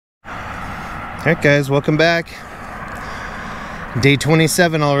Alright guys, welcome back. Day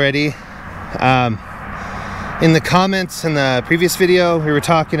 27 already. In the comments in the previous video, we were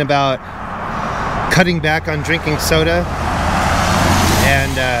talking about cutting back on drinking soda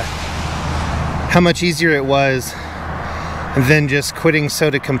and how much easier it was than just quitting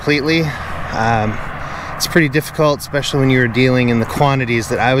soda completely. It's pretty difficult, especially when you're dealing in the quantities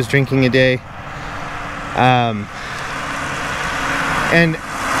that I was drinking a day. And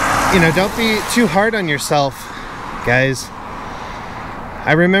you know, don't be too hard on yourself, guys.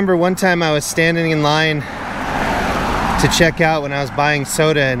 I remember one time I was standing in line to check out when I was buying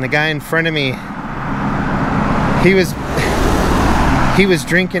soda, and the guy in front of me, he was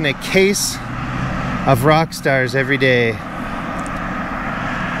drinking a case of Rockstars every day.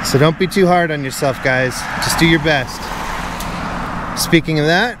 So don't be too hard on yourself, guys. Just do your best. Speaking of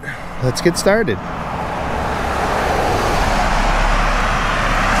that, let's get started.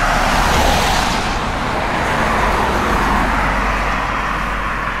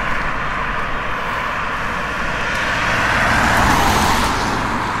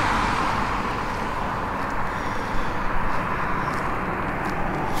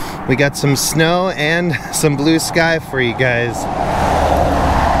 We got some snow and some blue sky for you guys.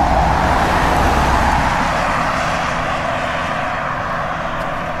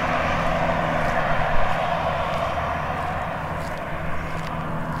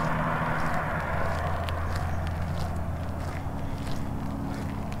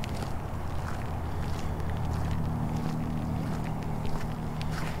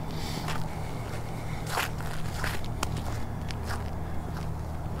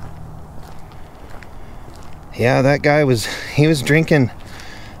 Yeah, that guy was drinking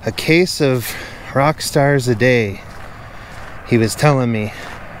a case of Rockstars a day, he was telling me.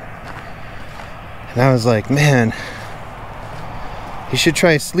 And I was like, man, you should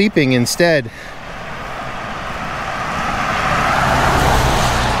try sleeping instead.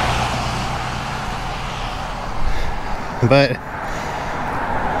 But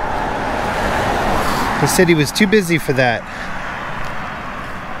he said he was too busy for that.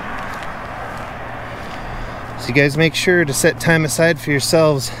 So you guys make sure to set time aside for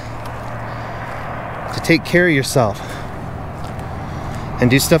yourselves to take care of yourself and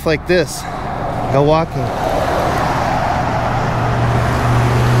do stuff like this. Go walking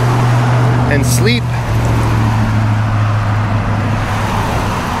and sleep.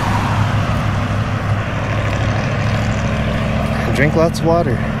 And drink lots of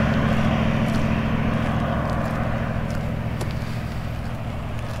water.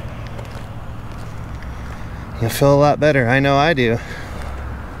 You'll feel a lot better. I know I do.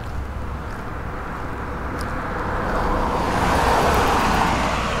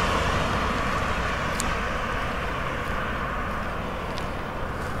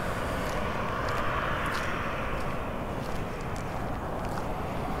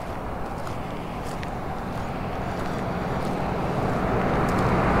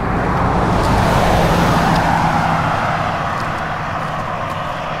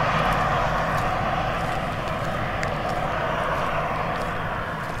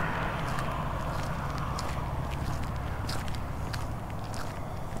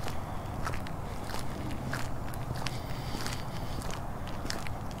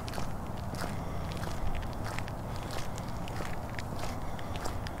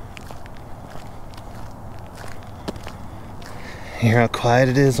 Hear how quiet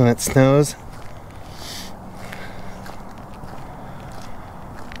it is when it snows?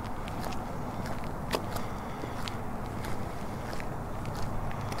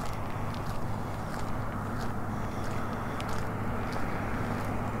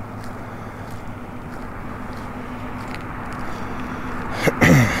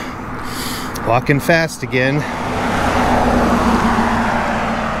 Walking fast again.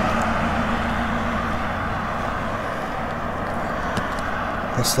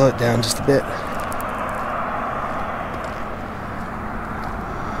 I'll slow it down just a bit.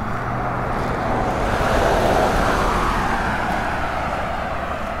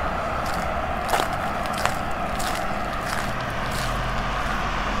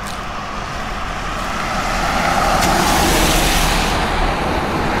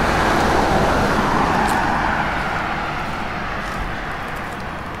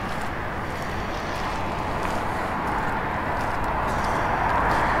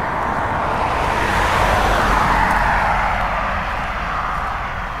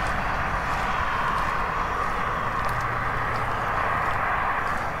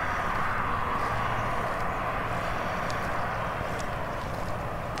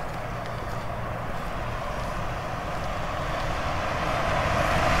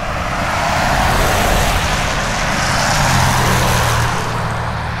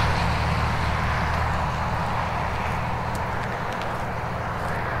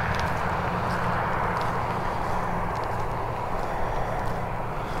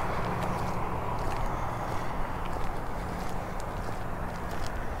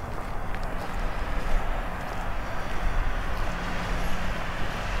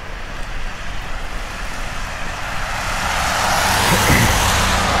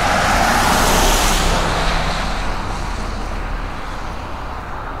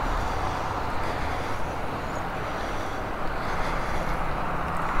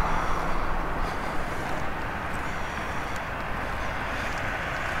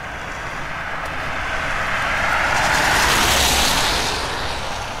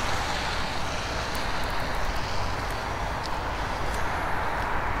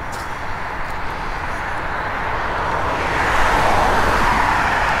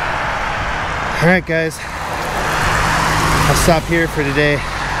 Alright guys, I'll stop here for today.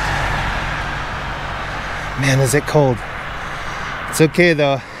 Man, is it cold. It's okay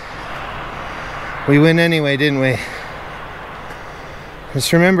though. We win anyway, didn't we?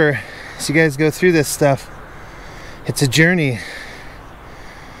 Just remember, as you guys go through this stuff, it's a journey.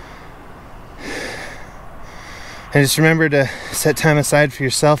 And just remember to set time aside for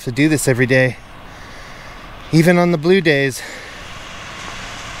yourself to do this every day. Even on the blue days,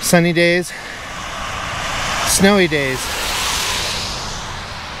 sunny days, snowy days.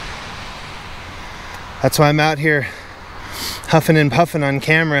 That's why I'm out here huffing and puffing on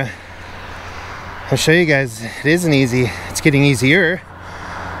camera. I'll show you guys, it isn't easy. It's getting easier,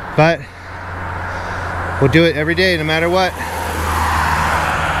 but we'll do it every day no matter what.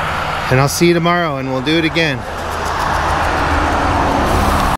 And I'll see you tomorrow and we'll do it again.